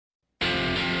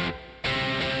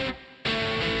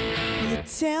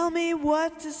tell me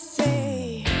what to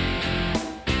say.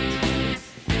 The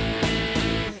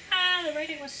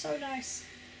writing was so nice.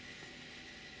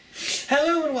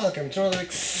 Hello and welcome to another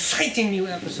exciting new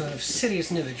episode of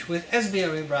Serious Nibbage with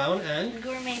B.R.E. Brown and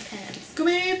Gourmet pants.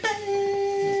 Gourmet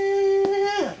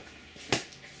Pen.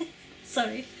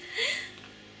 Sorry.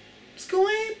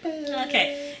 Gourmet Pen.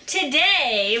 Okay,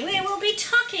 today we will be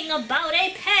talking about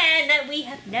a pen that we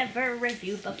have never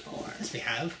reviewed before. Yes, we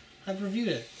have. I've reviewed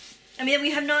it. I mean,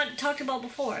 we have not talked about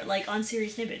before, like on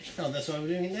Serious Nibbage. Oh, that's why we're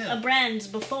doing it now. A brand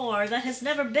before that has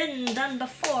never been done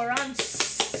before on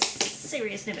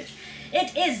Serious Nibbage.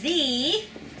 It is the...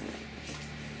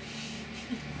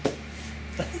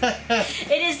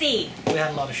 We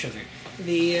had a lot of sugar.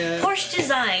 The Porsche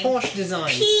Design. Porsche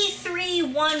Design.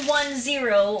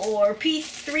 P3110 or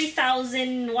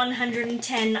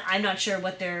P3110. I'm not sure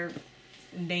what their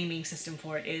naming system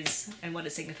for it is and what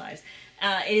it signifies.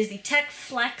 It is the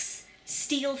TecFlex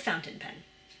steel fountain pen.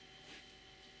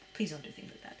 Please don't do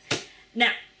things like that.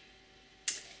 Now,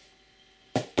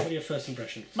 what are your first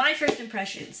impressions? my first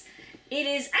impressions. It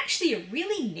is actually a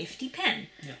really nifty pen.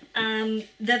 Yeah.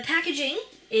 The packaging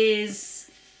is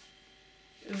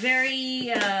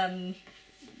very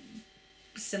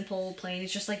simple, plain.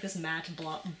 It's just like this matte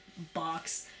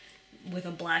box with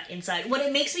a black inside. What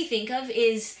it makes me think of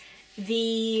is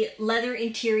the leather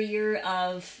interior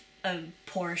of a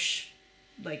Porsche,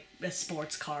 like a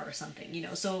sports car or something, you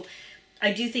know. So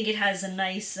I do think it has a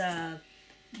nice,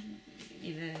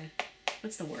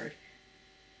 what's the word?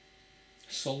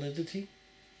 Solidity?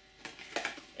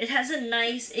 It has a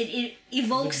nice, it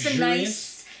evokes Luxurious? a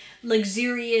nice,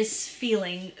 luxurious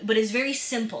feeling, but it's very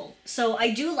simple. So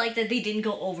I do like that they didn't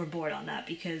go overboard on that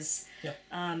because Yeah.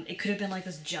 it could have been like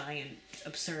this giant,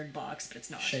 absurd box, but it's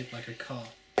not. Shaped like a car.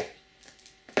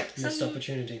 Missed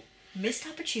opportunity. Missed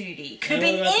opportunity. Could have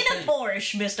And been what in about a the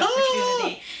Porsche. Missed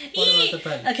opportunity. What about the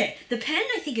pen? Okay, the pen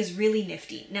I think is really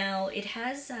nifty. Now it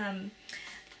has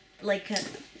like a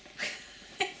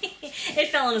it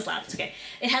fell on his lap. It's okay.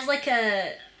 It has like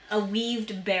a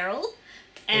weaved barrel,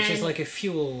 and Which is like a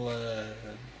fuel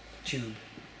tube,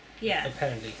 yeah.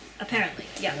 apparently. Apparently,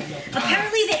 yeah. No.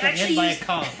 Apparently they Got actually hit by a use,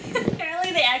 car.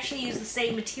 apparently they actually use the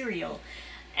same material,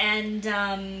 and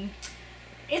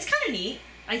it's kind of neat.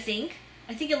 I think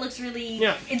it looks really.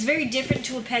 Yeah. It's very different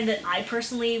to a pen that I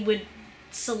personally would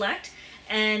select,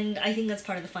 and I think that's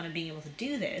part of the fun of being able to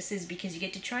do this is because you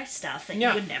get to try stuff that Yeah.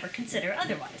 you would never consider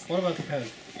otherwise. What about the pen?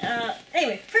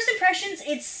 Anyway, first impressions.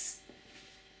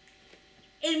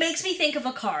 It makes me think of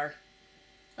a car,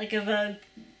 like a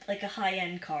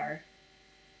high-end car,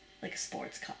 like a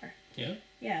sports car. Yeah?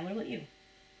 Yeah. What about you?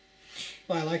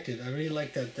 Well, I liked it. I really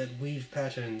like that weave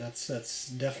pattern. That's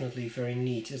definitely very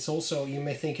neat. It's also, you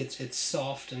may think it's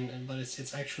soft, but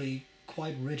it's actually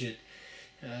quite rigid.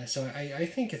 So I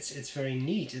think it's very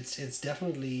neat. It's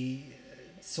definitely,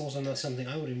 it's also not something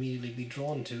I would immediately be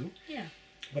drawn to. Yeah.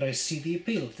 But I see the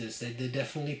appeal of this. They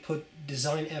definitely put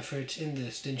design effort in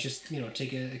this. Didn't just,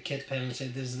 take a kit pen and say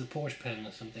this is the Porsche pen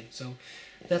or something. So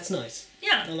that's nice.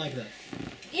 Yeah. I like that.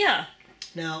 Yeah.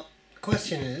 Now, the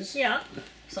question is, Yeah.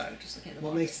 Sorry, I'm just looking at the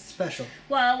what box. makes it special?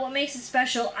 Well, what makes it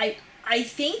special, I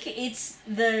think it's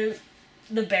the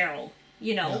barrel,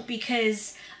 Yeah.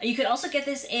 because you could also get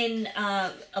this in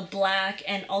a black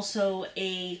and also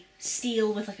a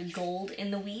steel with like a gold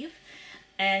in the weave.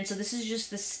 And so this is just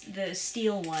the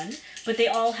steel one, but they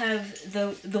all have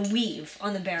the weave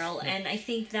on the barrel, and I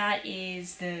think that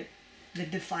is the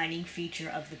defining feature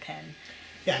of the pen.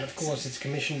 Yeah, and of course it's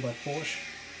commissioned by Porsche,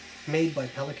 made by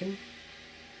Pelican.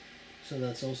 So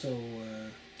that's also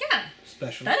Yeah.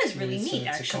 special. That is really It's neat, a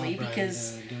car actually, brand,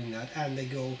 because- doing that, and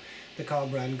the car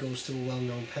brand goes to a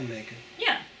well-known pen maker.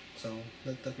 Yeah. So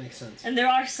that makes sense And there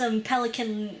are some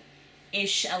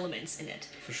Pelican-ish elements in it.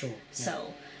 for sure. Yeah.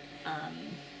 So,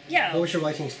 yeah. What was your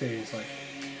writing experience like?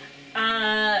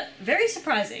 Very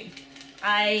surprising.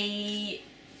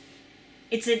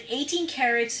 It's an 18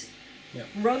 karat Yeah.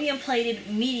 rhodium plated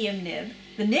medium nib.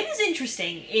 The nib is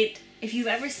interesting. If you've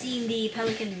ever seen the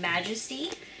Pelican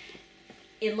Majesty,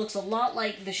 it looks a lot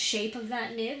like the shape of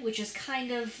that nib, which is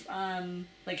kind of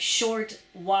like short,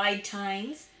 wide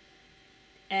tines.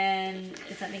 And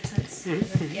if that makes sense,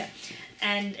 yeah.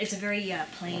 And it's a very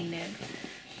plain nib.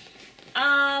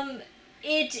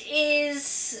 It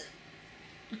is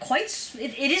quite.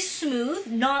 It is smooth,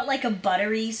 not like a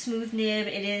buttery smooth nib.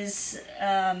 It is.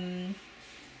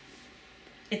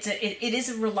 It is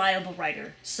a reliable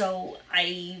writer. So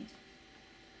I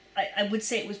would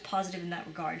say it was positive in that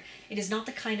regard. It is not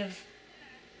the kind of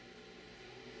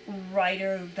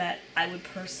writer that I would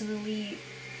personally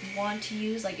want to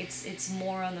use. Like it's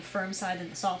more on the firm side than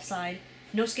the soft side.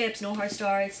 No skips, no hard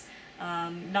starts,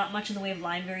 not much in the way of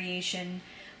line variation,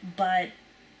 but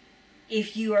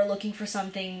if you are looking for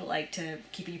something like to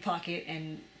keep in your pocket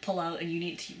and pull out and you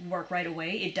need to work right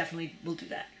away, it definitely will do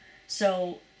that.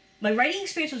 So my writing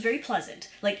experience was very pleasant.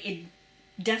 Like, it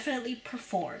definitely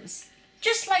performs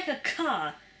just like a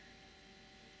car.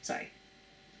 Sorry.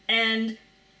 And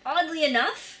oddly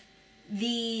enough,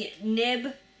 the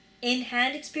nib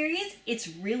in-hand experience, it's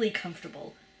really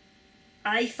comfortable.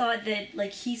 I thought that,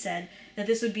 like he said, that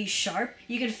this would be sharp.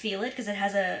 You can feel it because it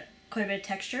has quite a bit of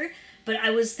texture. But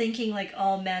I was thinking, like,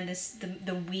 oh man,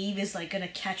 the weave is like gonna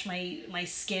catch my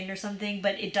skin or something,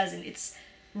 but it doesn't. It's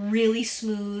really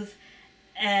smooth,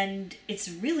 and it's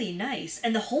really nice.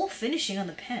 And the whole finishing on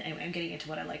the pen. Anyway, I'm getting into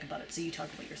what I like about it, so you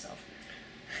talk about yourself.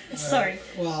 Sorry.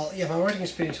 Well, yeah, my writing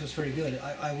experience was very good.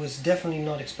 I was definitely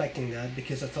not expecting that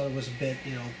because I thought it was a bit,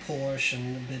 Porsche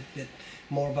and a bit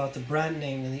more about the brand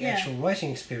name than the actual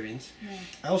writing experience. Yeah.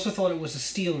 I also thought it was a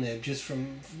steel nib just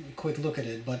from a quick look at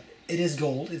it, but it is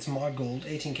gold. It's marked gold,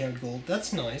 18 karat gold.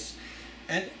 That's nice.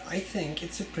 And I think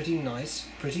it's a pretty nice,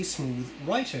 pretty smooth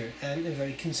writer and a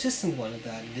very consistent one at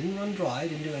that. It didn't run dry,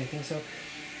 didn't do anything, so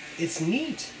it's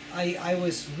neat. I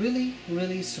was really,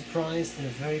 really surprised in a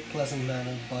very pleasant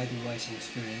manner by the writing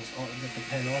experience that the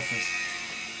pen offers.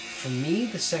 For me,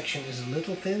 the section is a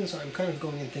little thin, so I'm kind of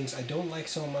going in things I don't like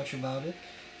so much about it.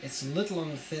 It's a little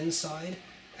on the thin side,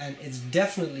 and it's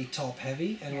definitely top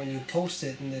heavy, and when you post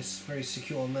it in this very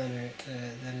secure manner,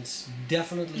 then it's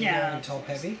definitely more than top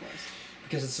heavy,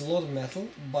 because it's a lot of metal,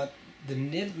 but the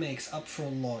nib makes up for a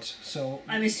lot. So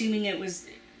I'm assuming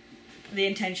the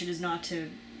intention is not to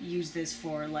use this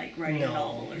for like writing a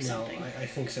novel or something. No, I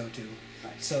think so too.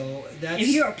 Right. So that's, if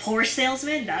you're a Porsche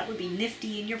salesman, that would be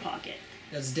nifty in your pocket.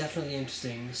 That's definitely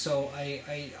interesting. So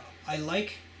I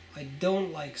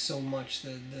don't like so much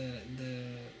the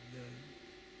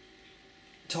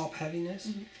top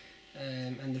heaviness,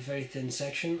 and the very thin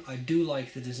section. I do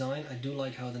like the design. I do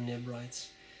like how the nib writes,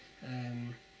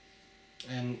 and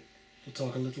we'll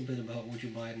talk a little bit about would you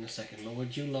buy it in a second. But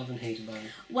what do you love and hate about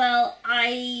it? Well,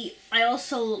 I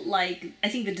also I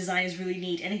think the design is really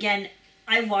neat. And again,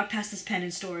 I've walked past this pen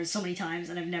in stores so many times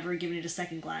and I've never given it a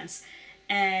second glance.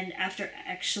 And after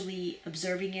actually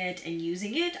observing it and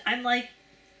using it, I'm like,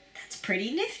 that's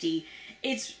pretty nifty.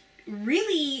 It's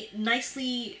really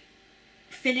nicely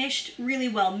finished, really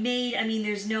well made. I mean,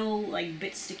 there's no like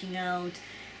bits sticking out,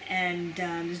 and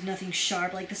there's nothing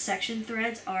sharp. Like the section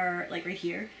threads are like right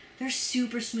here. They're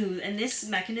super smooth, and this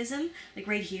mechanism, like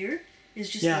right here, is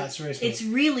just it's very smooth. It's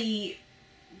really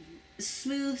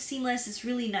smooth, seamless. It's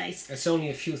really nice. It's only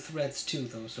a few threads too,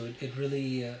 though, so it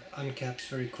really uncaps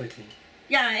very quickly.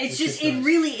 Yeah, it's just nice. It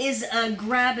really is a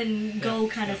grab and go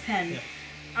kind of pen.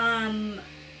 Yeah.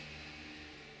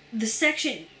 The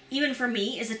section, even for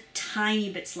me, is a tiny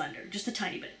bit slender, just a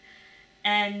tiny bit,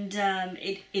 and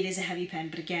it is a heavy pen.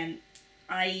 But again,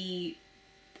 I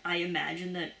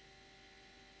imagine that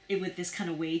with this kind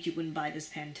of weight, you wouldn't buy this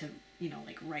pen to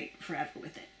like write forever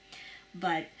with it.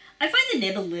 But I find the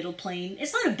nib a little plain.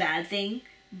 It's not a bad thing,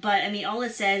 but I mean, all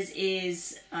it says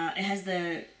is it has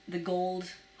the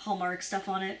gold hallmark stuff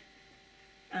on it,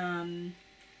 and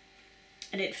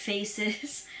it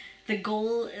faces the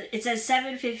gold. It says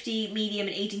 750 medium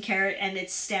and 18 karat, and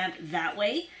it's stamped that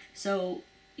way, so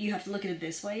you have to look at it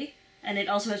this way. And it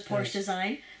also has Porsche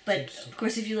design, but of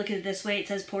course if you look at it this way, it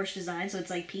says Porsche design, so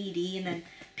it's like PED and then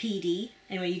PD.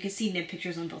 Anyway, you can see nib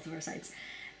pictures on both of our sites.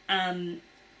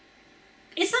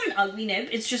 It's not an ugly nib,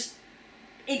 it's just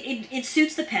it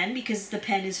suits the pen because the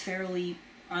pen is fairly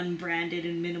unbranded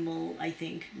and minimal, I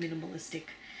think, minimalistic.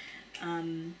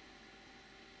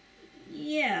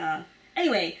 Yeah.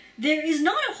 Anyway, there is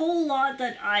not a whole lot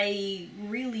that I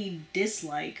really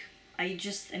dislike. I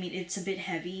mean, it's a bit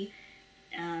heavy.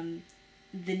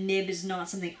 The nib is not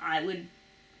something I would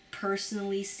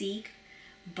personally seek,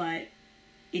 but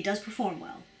it does perform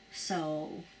well.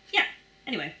 So, yeah.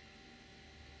 Anyway.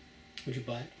 Would you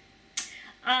buy it?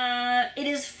 It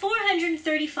is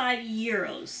 435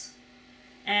 euros.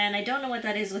 And I don't know what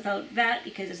that is without VAT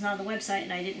because it's not on the website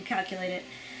and I didn't calculate it.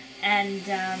 And,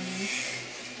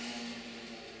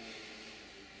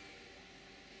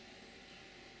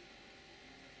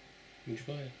 would you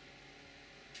buy it?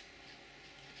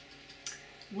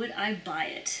 Would I buy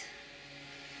it?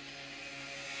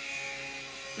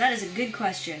 That is a good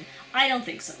question. I don't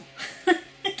think so.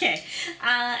 Okay.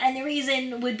 And the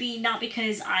reason would be not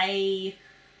because I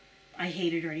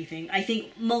hate it or anything. I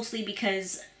think mostly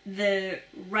because the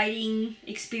writing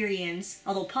experience,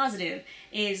 although positive,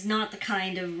 is not the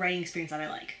kind of writing experience that I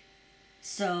like.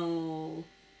 So,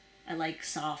 I like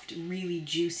soft, really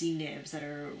juicy nibs that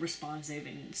are responsive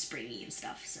and springy and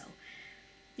stuff, so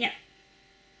yeah.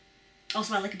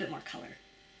 Also, I like a bit more color.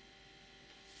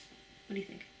 What do you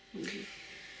think? What do you think?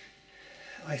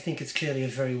 I think it's clearly a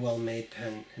very well made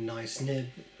pen, a nice nib,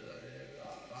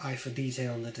 eye for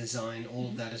detail in the design, all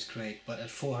of that is great, but at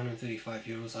 435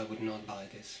 euros I would not buy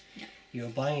this. Yeah. You're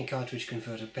buying a cartridge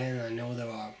converter pen, I know there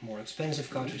are more expensive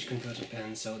cartridge converter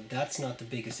pens, so that's not the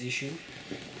biggest issue,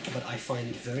 but I find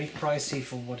it very pricey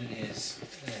for what it is.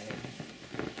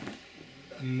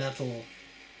 A metal,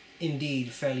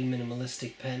 indeed fairly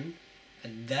minimalistic pen,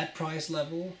 at that price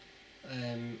level,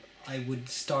 I would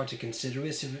start to consider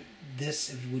this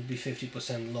if it would be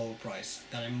 50% lower price.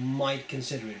 Then I might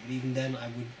consider it, but even then I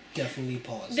would definitely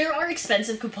pause. There are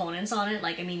expensive components on it,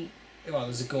 like, I mean, well,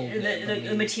 there's a gold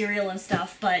the material and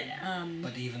stuff, but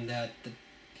even that,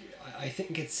 I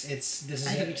think this is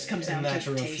it just comes a down to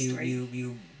matter of taste, right?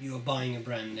 you are buying a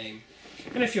brand name.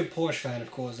 And if you're a Porsche fan,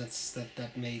 of course,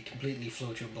 that may completely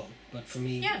float your boat. But for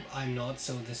me, Yeah. I'm not.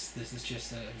 So this is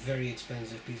just a very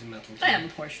expensive piece of metal. I am a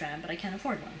Porsche fan, but I can't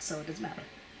afford one, so it doesn't matter.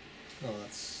 Oh,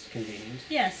 that's convenient.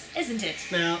 Yes, isn't it?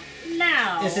 Now,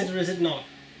 is it or is it not?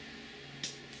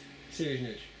 Serious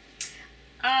news.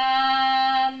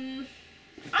 I'm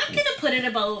gonna put it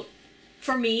about,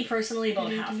 for me personally,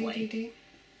 about halfway.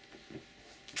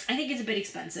 I think it's a bit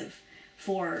expensive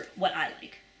for what I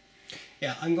like.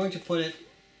 Yeah, I'm going to put it.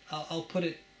 I'll put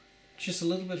it just a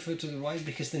little bit further to the right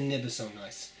because the nib is so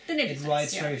nice. The nib it is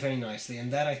writes nice, yeah. very, very nicely,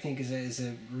 and that I think is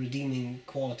a redeeming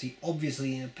quality.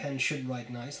 Obviously, a pen should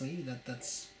write nicely.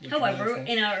 That's. What you However, write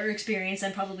for. in our experience,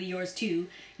 and probably yours too,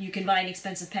 you can buy an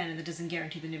expensive pen and that doesn't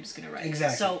guarantee the nib is going to write.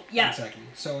 Exactly. So yeah, Exactly.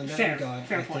 So in that Fair regard,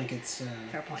 I point. think it's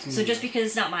fair point. it's So just neat. because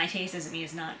it's not my taste doesn't mean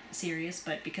it's not serious,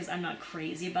 but because I'm not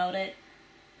crazy about it,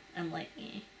 I'm like,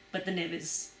 eh. But the nib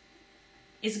is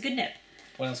a good nib.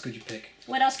 What else could you pick?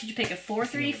 What else could you pick? At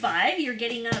 435, you're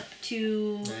getting up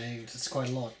to. It's quite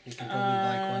a lot. You can probably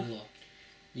buy quite a lot.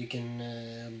 You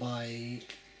can buy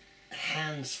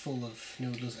hands full of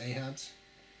Noodles Ahabs.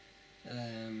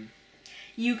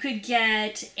 You could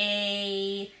get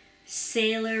a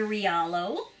Sailor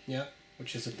Rialo Yeah,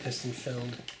 which is a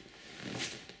piston-filled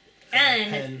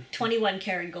and pen 21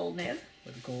 karat gold nib.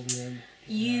 with a gold nib.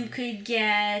 You could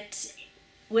get,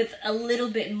 with a little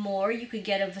bit more, you could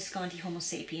get a Visconti Homo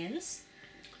Sapiens.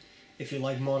 If you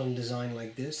like modern design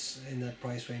like this, in that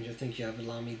price range, I think you have a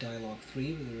Lamy Dialogue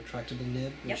 3 with a retractable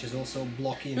nib, which Yep. is also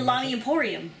blocky. The Lamy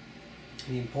Emporium,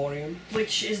 The Emporium.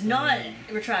 which is not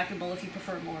retractable if you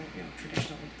prefer more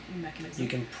traditional mechanism. You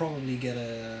can probably get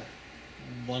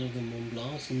one of the Mont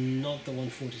Blancs, not the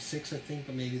 146, I think,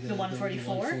 but maybe the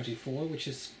 144? The 144, which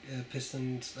is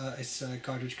pistoned, is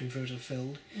cartridge converter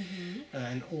filled,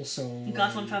 and also. You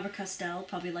got one Faber-Castell,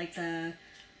 probably like the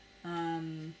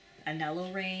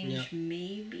Anello range, Yeah.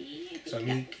 maybe. So I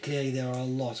mean, clearly there are a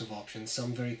lot of options.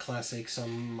 Some very classic,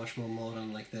 some much more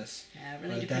modern, like this. Yeah, it But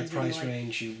really at that depends what you price like.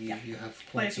 range, you have Quite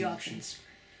a quite few some options.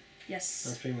 That's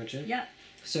Yes. pretty much it. Yeah.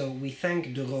 So we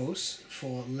thank De Roos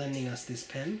for lending us this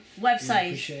pen. We Website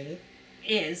appreciate it.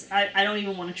 is, I don't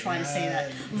even want to try to say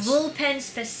that. Yes.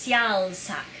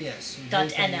 Vulpenspecialzaak. Yes.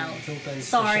 .nl. Vulpen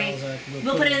Sorry. Specialzaak.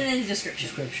 We'll put it in the description.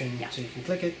 description, Yeah. so you can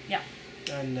click it, Yeah.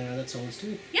 and that's all it's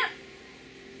to it, Yeah.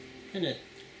 isn't it?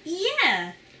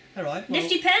 Yeah. All right. Well,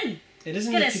 Nifty pen. It is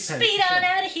a Gonna nifty pen. speed for on sure.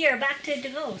 out of here, back to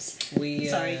Davos. We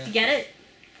Sorry, you get it?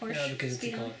 Porsche. yeah, because it's a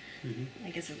speed car. on? Mm-hmm. I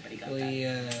guess everybody got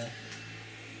that.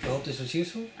 We hope this was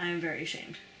useful. I am very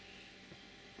ashamed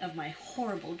of my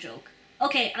horrible joke.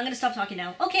 Okay, I'm gonna stop talking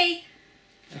now. Okay,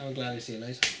 I'll gladly see you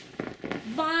later.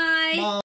 bye. Bye.